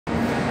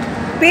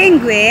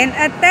Penguin,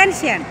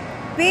 attention.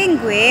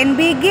 Penguin,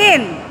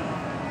 begin.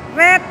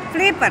 Red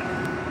flipper.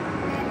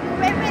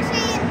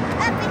 Represent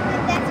a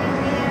penguin dancing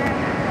here.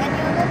 When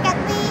you look at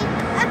me,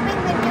 a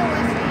penguin you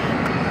will see.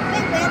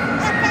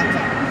 Penguin,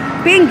 attention.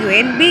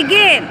 Penguin,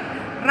 begin.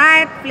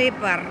 Right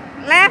flipper.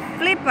 Left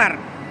flipper.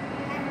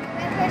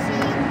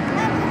 Represent a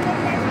penguin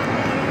dancing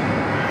here.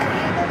 When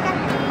you look at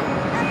me,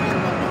 a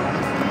penguin you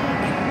will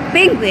see.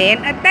 Penguin,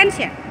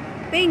 attention.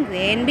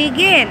 Penguin,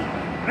 begin.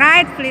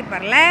 Right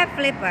flipper. Left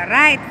flipper.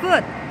 Right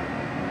foot.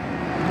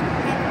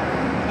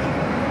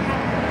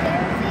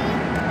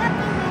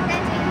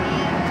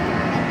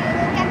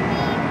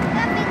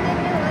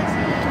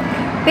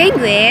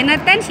 Penguin,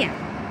 attention.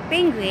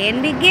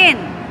 Penguin, begin.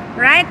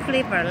 Right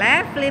flipper,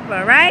 left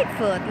flipper, right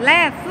foot,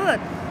 left foot.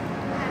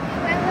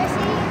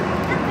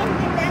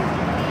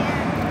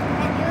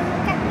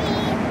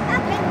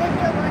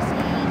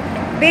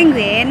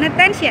 Penguin,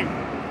 attention.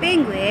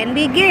 Penguin,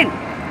 begin.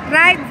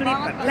 Right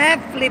flipper,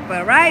 left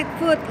flipper, right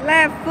foot,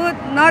 left foot,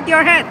 nod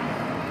your head.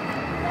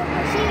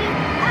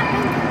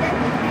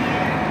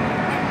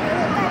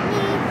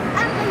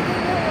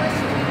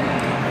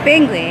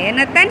 Penguin,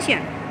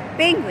 attention.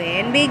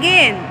 Penguin,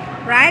 begin.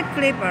 Right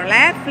flipper,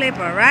 left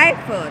flipper, right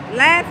foot,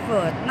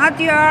 nod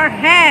your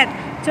head,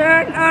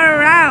 turn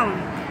around.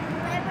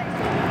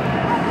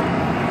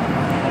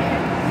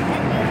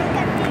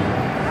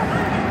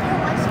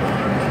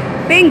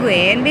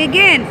 Penguin,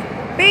 begin.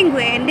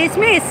 Penguin,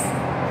 dismiss.